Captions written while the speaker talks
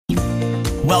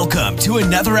Welcome to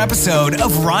another episode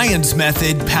of Ryan's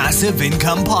Method Passive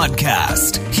Income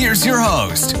Podcast. Here's your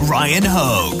host, Ryan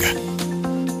Hogue.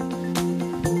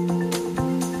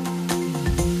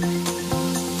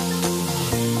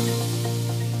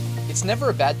 It's never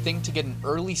a bad thing to get an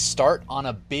early start on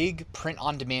a big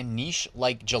print-on-demand niche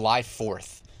like July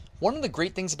 4th. One of the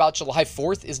great things about July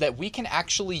 4th is that we can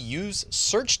actually use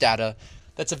search data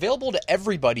that's available to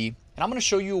everybody, and I'm going to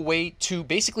show you a way to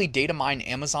basically data mine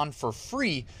Amazon for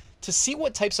free to see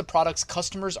what types of products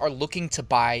customers are looking to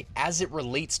buy as it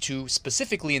relates to,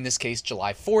 specifically in this case,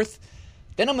 July 4th.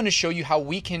 Then I'm going to show you how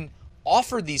we can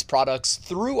offer these products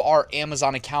through our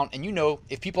Amazon account. And you know,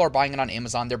 if people are buying it on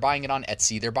Amazon, they're buying it on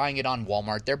Etsy, they're buying it on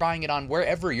Walmart, they're buying it on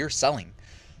wherever you're selling.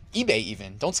 eBay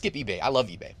even. Don't skip eBay. I love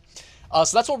eBay.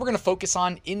 So that's what we're going to focus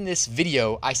on in this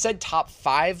video. I said top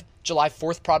 5 July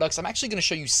 4th products. I'm actually going to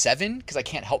show you 7 because I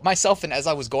can't help myself. And as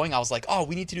I was going, I was like, oh,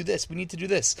 we need to do this. We need to do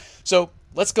this. So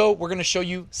let's go. We're going to show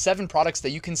you 7 products that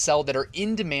you can sell that are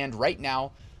in demand right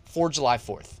now for July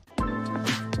 4th.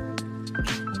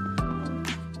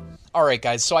 All right,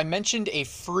 guys, so I mentioned a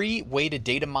free way to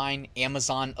data mine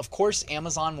Amazon. Of course,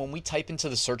 Amazon, when we type into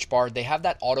the search bar, they have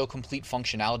that autocomplete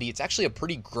functionality. It's actually a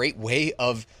pretty great way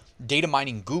of data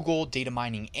mining Google, data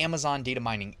mining Amazon, data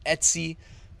mining Etsy,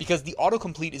 because the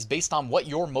autocomplete is based on what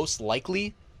you're most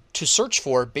likely to search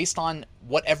for based on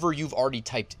whatever you've already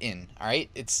typed in, all right?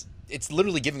 It's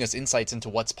literally giving us insights into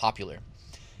what's popular.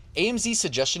 AMZ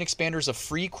Suggestion Expander is a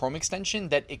free Chrome extension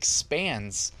that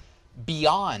expands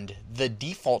beyond the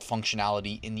default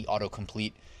functionality in the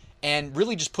autocomplete and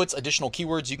really just puts additional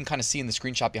keywords. You can kind of see in the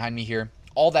screenshot behind me here,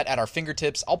 all that at our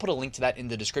fingertips. I'll put a link to that in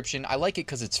the description. I like it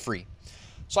because it's free.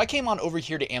 So I came on over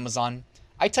here to Amazon.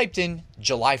 I typed in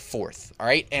July 4th, all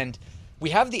right? And we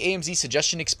have the AMZ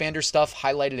Suggestion Expander stuff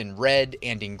highlighted in red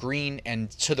and in green and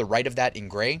to the right of that in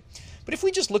gray. But if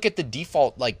we just look at the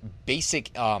default, like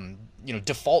basic,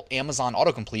 default Amazon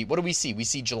autocomplete, what do we see? We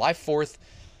see July 4th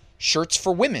shirts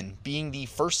for women being the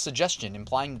first suggestion,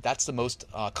 implying that that's the most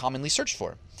commonly searched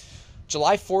for.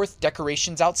 July 4th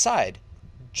decorations outside.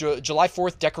 July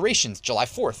 4th decorations, July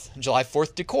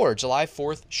 4th decor, July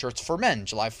 4th shirts for men,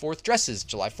 July 4th dresses,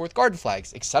 July 4th garden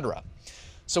flags, etc.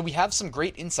 So we have some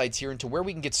great insights here into where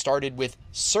we can get started with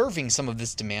serving some of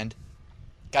this demand.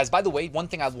 Guys, by the way, one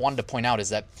thing I wanted to point out is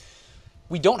that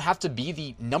we don't have to be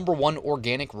the #1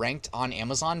 organic ranked on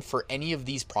Amazon for any of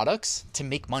these products to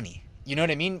make money. You know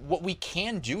what I mean? What we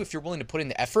can do if you're willing to put in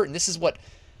the effort, and this is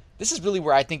really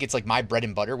where I think it's like my bread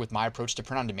and butter with my approach to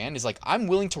print on demand, is like I'm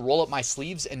willing to roll up my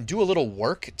sleeves and do a little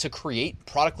work to create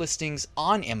product listings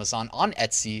on Amazon, on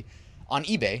Etsy, on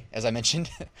eBay, as I mentioned,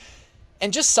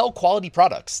 and just sell quality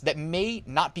products that may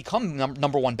not become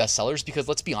 #1 bestsellers, because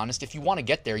let's be honest, if you want to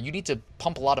get there, you need to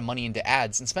pump a lot of money into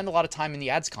ads and spend a lot of time in the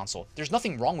ads console. There's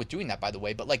nothing wrong with doing that, by the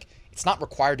way, but like it's not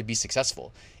required to be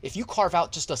successful. If you carve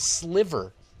out just a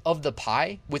sliver of the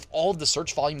pie with all of the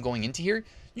search volume going into here,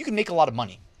 you can make a lot of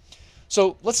money.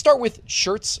 So let's start with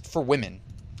shirts for women.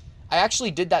 I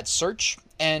actually did that search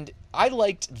and I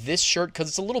liked this shirt because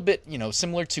it's a little bit,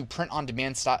 similar to print on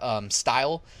demand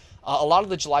style. A lot of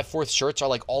the July 4th shirts are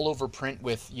like all over print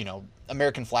with,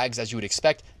 American flags, as you would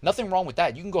expect. Nothing wrong with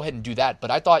that. You can go ahead and do that. But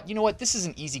I thought, you know what, this is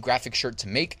an easy graphic shirt to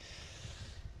make.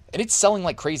 And it's selling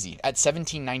like crazy at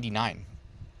 $17.99.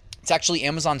 It's actually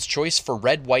Amazon's choice for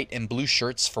red, white, and blue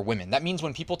shirts for women. That means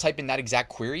when people type in that exact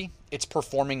query, it's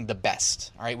performing the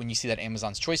best. All right, when you see that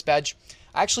Amazon's choice badge.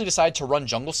 I actually decided to run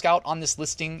Jungle Scout on this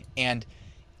listing, and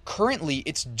currently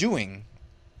it's doing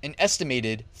an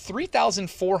estimated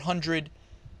 3,400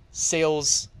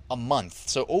 sales a month.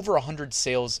 So over 100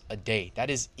 sales a day. That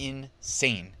is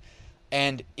insane.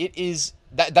 And it is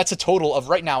that's a total of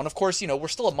right now. And of course, we're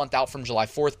still a month out from July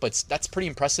 4th, but that's pretty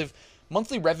impressive.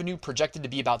 Monthly revenue projected to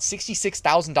be about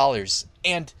 $66,000.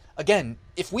 And again,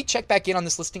 if we check back in on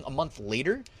this listing a month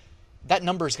later, that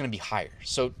number is going to be higher.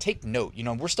 So take note,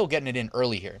 we're still getting it in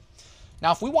early here.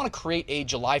 Now, if we want to create a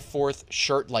July 4th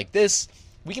shirt like this,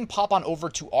 we can pop on over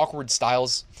to Awkward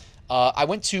Styles. I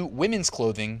went to women's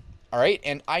clothing, all right?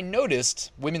 And I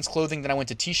noticed women's clothing, then I went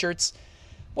to t-shirts.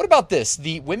 What about this?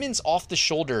 The women's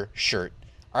off-the-shoulder shirt.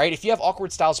 All right, if you have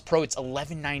Awkward Styles Pro, it's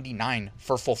 $11.99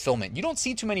 for fulfillment. You don't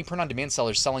see too many print-on-demand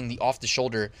sellers selling the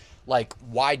off-the-shoulder, like,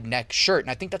 wide neck shirt, and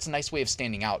I think that's a nice way of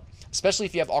standing out, especially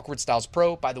if you have Awkward Styles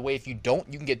Pro. By the way, if you don't,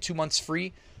 you can get 2 months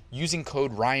free using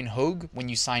code Ryan Hogue when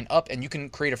you sign up, and you can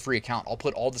create a free account. I'll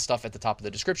put all the stuff at the top of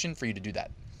the description for you to do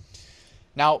that.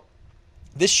 Now,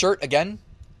 this shirt, again,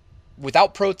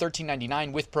 without Pro,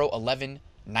 $13.99, with Pro,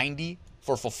 $11.90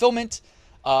 for fulfillment.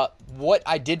 What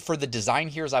I did for the design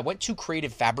here is I went to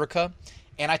Creative Fabrica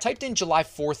and I typed in July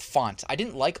 4th font. I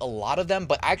didn't like a lot of them,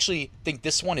 but I actually think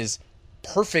this one is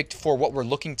perfect for what we're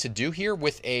looking to do here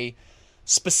with a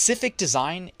specific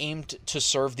design aimed to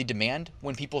serve the demand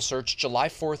when people search July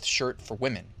 4th shirt for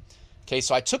women. Okay,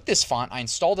 so I took this font, I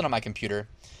installed it on my computer.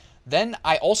 Then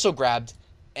I also grabbed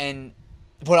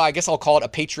what I guess I'll call it a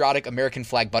patriotic American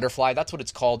flag butterfly. That's what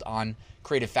it's called on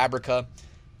Creative Fabrica.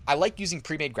 I like using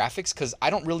pre-made graphics because I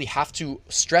don't really have to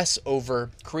stress over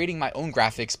creating my own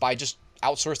graphics by just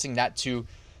outsourcing that to,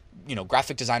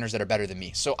 graphic designers that are better than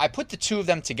me. So I put the two of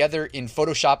them together in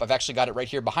Photoshop. I've actually got it right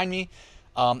here behind me.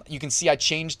 You can see I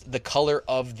changed the color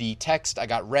of the text. I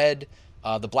got red.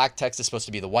 The black text is supposed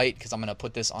to be the white because I'm going to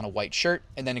put this on a white shirt.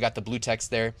 And then I got the blue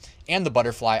text there and the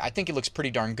butterfly. I think it looks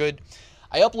pretty darn good.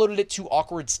 I uploaded it to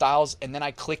Awkward Styles, and then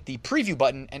I clicked the preview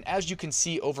button. And as you can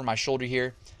see over my shoulder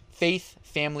here, faith,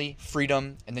 family,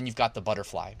 freedom, and then you've got the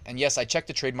butterfly. And yes, I checked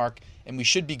the trademark, and we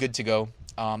should be good to go.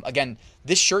 Again,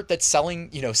 this shirt that's selling,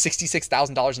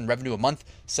 $66,000 in revenue a month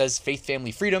says faith,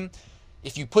 family, freedom.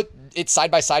 If you put it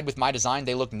side by side with my design,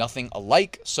 they look nothing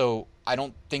alike. So I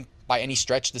don't think by any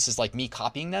stretch this is like me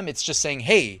copying them. It's just saying,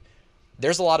 hey,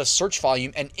 there's a lot of search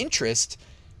volume and interest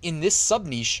in this sub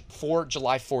niche for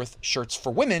July 4th shirts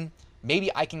for women.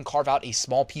 Maybe I can carve out a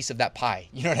small piece of that pie.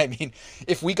 You know what I mean?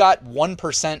 If we got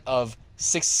 1% of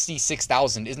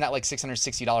 66,000, isn't that like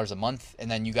 $660 a month? And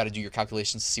then you got to do your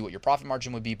calculations to see what your profit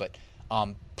margin would be. But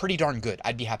pretty darn good.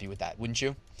 I'd be happy with that, wouldn't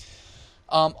you?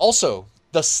 Also,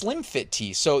 the slim fit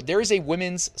tee. So there is a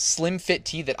women's slim fit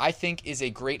tee that I think is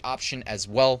a great option as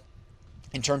well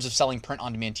in terms of selling print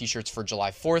on demand t-shirts for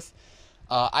July 4th.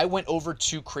 I went over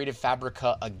to Creative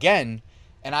Fabrica again,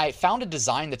 and I found a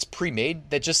design that's pre-made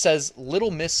that just says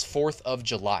Little Miss 4th of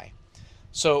July.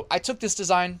 So I took this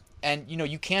design, and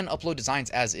you can upload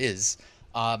designs as is.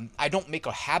 I don't make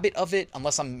a habit of it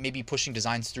unless I'm maybe pushing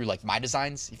designs through like My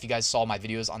Designs. If you guys saw my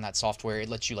videos on that software, it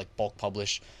lets you like bulk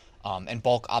publish and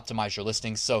bulk optimize your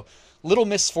listings. So Little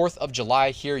Miss 4th of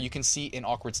July here you can see in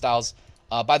Awkward Styles.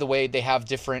 By the way, they have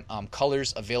different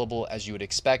colors available as you would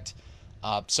expect.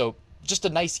 So just a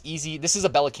nice, easy, this is a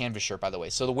Bella Canvas shirt, by the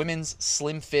way. So the women's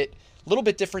slim fit, a little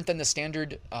bit different than the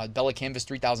standard Bella Canvas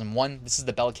 3001. This is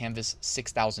the Bella Canvas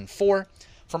 6004.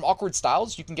 From Awkward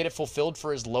Styles, you can get it fulfilled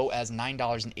for as low as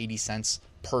 $9.80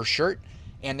 per shirt.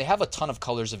 And they have a ton of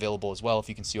colors available as well, if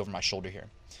you can see over my shoulder here.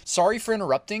 Sorry for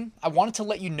interrupting. I wanted to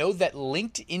let you know that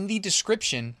linked in the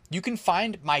description, you can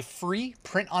find my free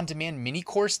print-on-demand mini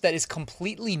course that is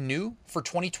completely new for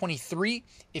 2023.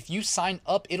 If you sign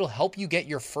up, it'll help you get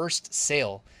your first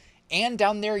sale. And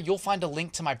down there, you'll find a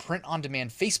link to my print-on-demand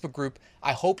Facebook group.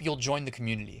 I hope you'll join the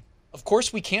community. Of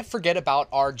course, we can't forget about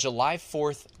our July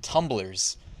 4th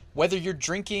tumblers. Whether you're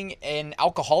drinking an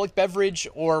alcoholic beverage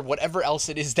or whatever else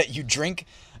it is that you drink,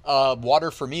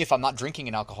 water for me if I'm not drinking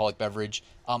an alcoholic beverage,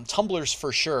 tumblers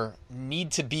for sure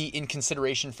need to be in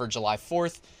consideration for July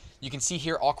 4th. You can see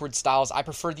here Awkward Styles. I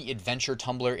prefer the Adventure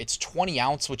tumbler. It's 20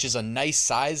 ounce, which is a nice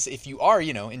size if you are,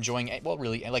 enjoying, well,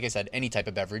 really, like I said, any type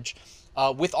of beverage.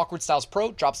 With Awkward Styles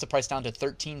Pro, drops the price down to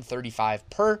 $13.35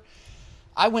 per.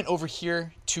 I went over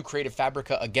here to Creative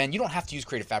Fabrica again. You don't have to use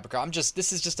Creative Fabrica.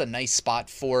 This is just a nice spot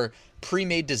for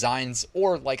pre-made designs,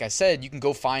 or like I said, you can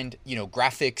go find,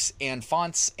 graphics and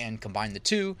fonts and combine the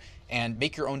two and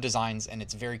make your own designs, and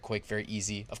it's very quick, very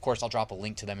easy. Of course, I'll drop a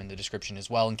link to them in the description as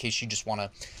well in case you just want to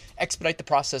expedite the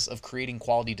process of creating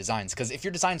quality designs, because if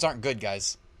your designs aren't good,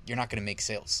 guys, you're not going to make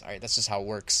sales. All right, that's just how it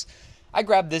works. I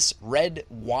grabbed this red,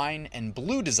 wine, and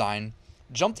blue design,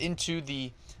 jumped into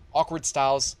the Awkward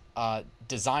Styles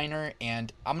designer,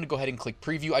 and I'm going to go ahead and click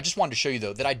preview. I just wanted to show you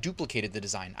though that I duplicated the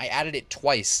design. I added it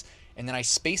twice and then I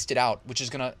spaced it out, which is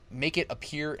going to make it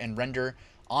appear and render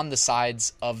on the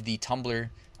sides of the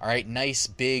tumbler. All right, nice,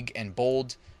 big, and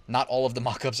bold. Not all of the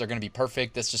mock-ups are going to be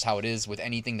perfect. That's just how it is with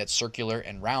anything that's circular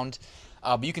and round.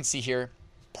 But you can see here,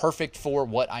 perfect for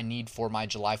what I need for my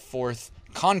July 4th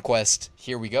conquest.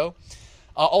 Here we go.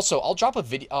 Also, I'll drop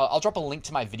a link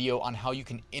to my video on how you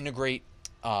can integrate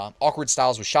Awkward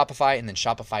Styles with Shopify and then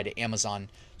Shopify to Amazon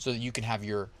so that you can have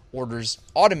your orders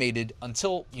automated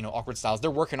until, Awkward Styles, they're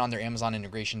working on their Amazon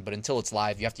integration, but until it's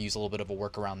live, you have to use a little bit of a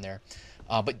workaround there.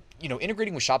 But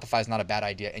integrating with Shopify is not a bad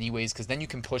idea anyways, because then you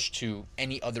can push to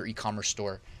any other e-commerce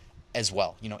store as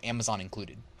well, Amazon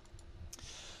included.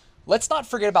 Let's not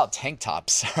forget about tank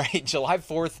tops, all right? July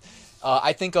 4th,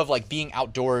 I think of like being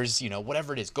outdoors,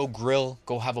 whatever it is, go grill,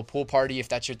 go have a pool party if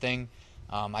that's your thing.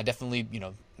 I definitely,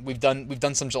 we've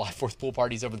done some July 4th pool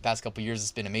parties over the past couple of years.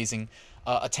 It's been amazing.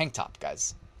 A tank top,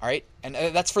 guys. All right. And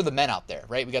that's for the men out there,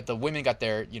 right? We got the women got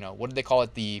their, what do they call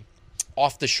it? The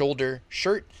off the shoulder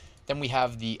shirt Then we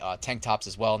have the tank tops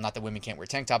as well. Not that women can't wear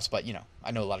tank tops, but you know,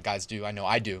 I know a lot of guys do. I know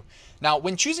I do. Now,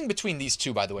 when choosing between these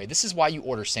two, by the way, this is why you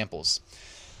order samples.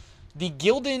 The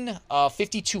Gildan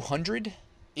 5200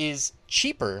 is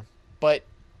cheaper, but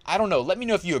I don't know. Let me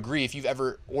know if you agree, if you've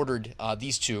ever ordered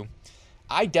these two.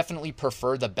 I definitely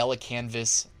prefer the Bella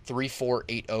Canvas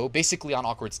 3480. Basically on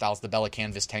Awkward Styles, the Bella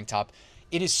Canvas tank top.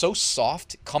 It is so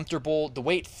soft, comfortable. The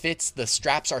way it fits, the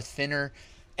straps are thinner.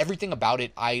 Everything about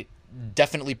it, I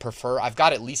definitely prefer. I've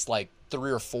got at least like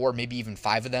 3 or 4, maybe even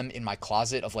 5 of them in my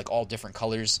closet of like all different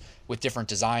colors with different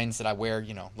designs that I wear,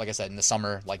 you know, like I said, in the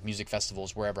summer, like music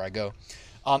festivals, wherever I go.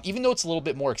 Even though it's a little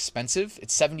bit more expensive,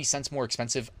 it's 70 cents more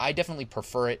expensive, I definitely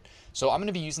prefer it. So I'm going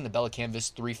to be using the Bella Canvas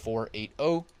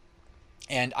 3480.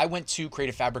 And I went to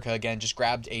Creative Fabrica again, just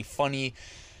grabbed a funny,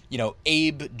 you know,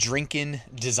 Abe Drinkin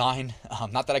design.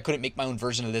 Not that I couldn't make my own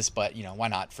version of this, but, you know, why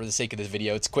not? For the sake of this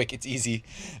video, it's quick, it's easy.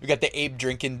 We got the Abe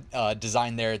Drinkin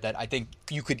design there that I think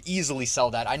you could easily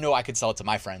sell that. I know I could sell it to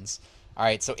my friends. All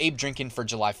right, so Abe Drinkin for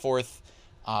July 4th.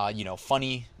 You know,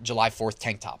 funny July 4th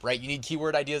tank top, right? You need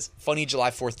keyword ideas. Funny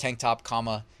July 4th tank top,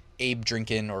 comma, Abe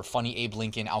Drinkin, or funny Abe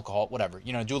Lincoln alcohol, whatever.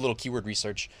 You know, do a little keyword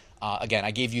research. Again,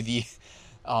 I gave you the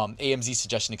AMZ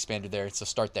suggestion expander there, so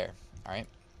start there. All right.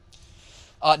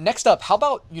 Next up, how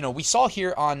about, you know, we saw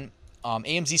here on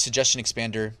AMZ suggestion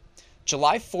expander,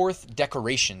 July 4th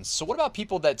decorations. So what about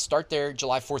people that start their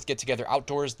July 4th get together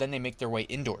outdoors, then they make their way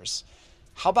indoors?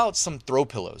 How about some throw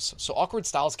pillows? So Awkward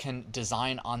Styles can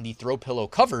design on the throw pillow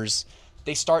covers.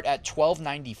 They start at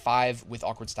 $12.95 with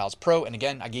Awkward Styles Pro. And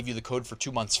again, I gave you the code for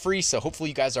 2 months free. So hopefully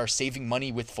you guys are saving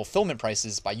money with fulfillment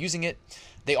prices by using it.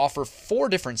 They offer 4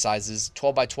 different sizes,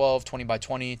 12 by 12, 20 by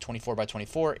 20, 24 by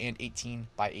 24, and 18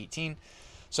 by 18.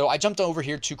 So I jumped over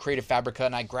here to Creative Fabrica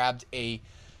and I grabbed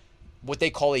what they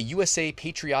call a USA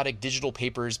Patriotic Digital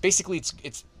Papers. Basically,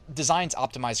 it's designs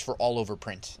optimized for all over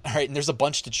print. All right, and there's a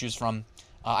bunch to choose from.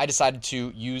 I decided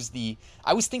to use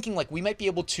I was thinking like we might be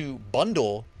able to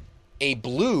bundle a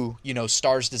blue, you know,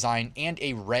 stars design and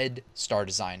a red star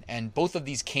design. And both of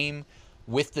these came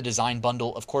with the design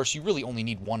bundle. Of course, you really only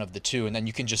need one of the two, and then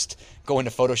you can just go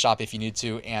into Photoshop if you need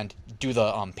to and do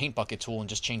the paint bucket tool and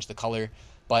just change the color.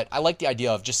 But I like the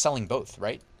idea of just selling both,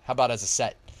 right? How about as a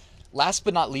set? Last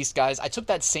but not least, guys, I took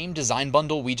that same design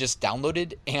bundle we just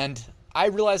downloaded, and I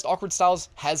realized Awkward Styles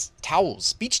has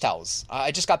towels, beach towels.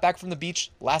 I just got back from the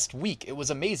beach last week. It was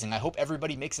amazing. I hope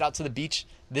everybody makes it out to the beach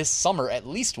this summer at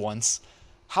least once.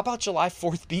 How about July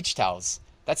 4th beach towels?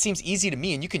 That seems easy to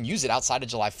me, and you can use it outside of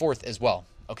July 4th as well.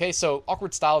 Okay, so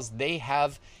Awkward Styles, they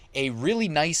have a really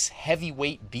nice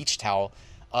heavyweight beach towel,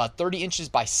 30 inches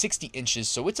by 60 inches.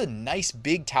 So it's a nice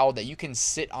big towel that you can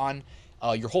sit on,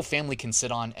 your whole family can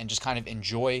sit on and just kind of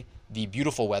enjoy the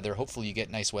beautiful weather. Hopefully you get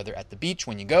nice weather at the beach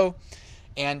when you go.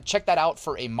 And check that out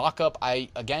for a mock-up. I,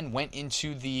 again, went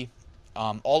into the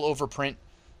all-over print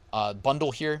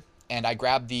bundle here, and I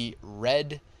grabbed the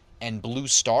red and blue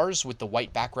stars with the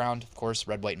white background. Of course,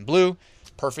 red, white, and blue.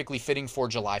 Perfectly fitting for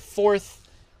July 4th.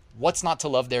 What's not to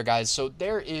love there, guys? So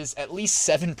there is at least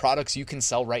 7 products you can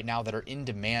sell right now that are in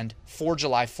demand for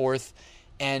July 4th.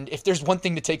 And if there's one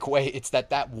thing to take away, it's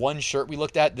that one shirt we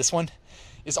looked at, this one,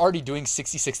 is already doing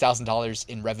 $66,000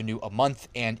 in revenue a month,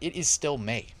 and it is still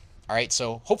May. All right,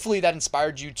 so hopefully that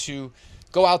inspired you to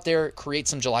go out there, create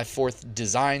some July 4th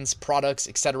designs, products,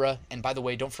 etc. And by the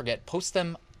way, don't forget, post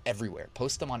them everywhere.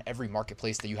 Post them on every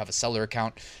marketplace that you have a seller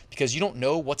account, because you don't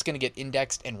know what's going to get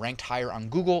indexed and ranked higher on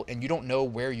Google, and you don't know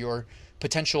where your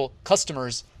potential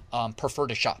customers prefer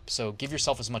to shop. So give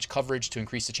yourself as much coverage to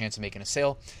increase the chance of making a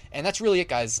sale. And that's really it,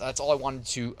 guys. That's all I wanted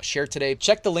to share today.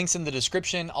 Check the links in the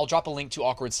description. I'll drop a link to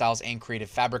Awkward Styles and Creative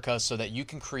Fabrica so that you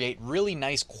can create really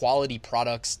nice quality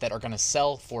products that are going to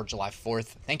sell for July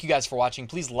 4th. Thank you guys for watching.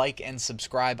 Please like and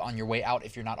subscribe on your way out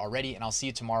if you're not already, and I'll see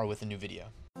you tomorrow with a new video.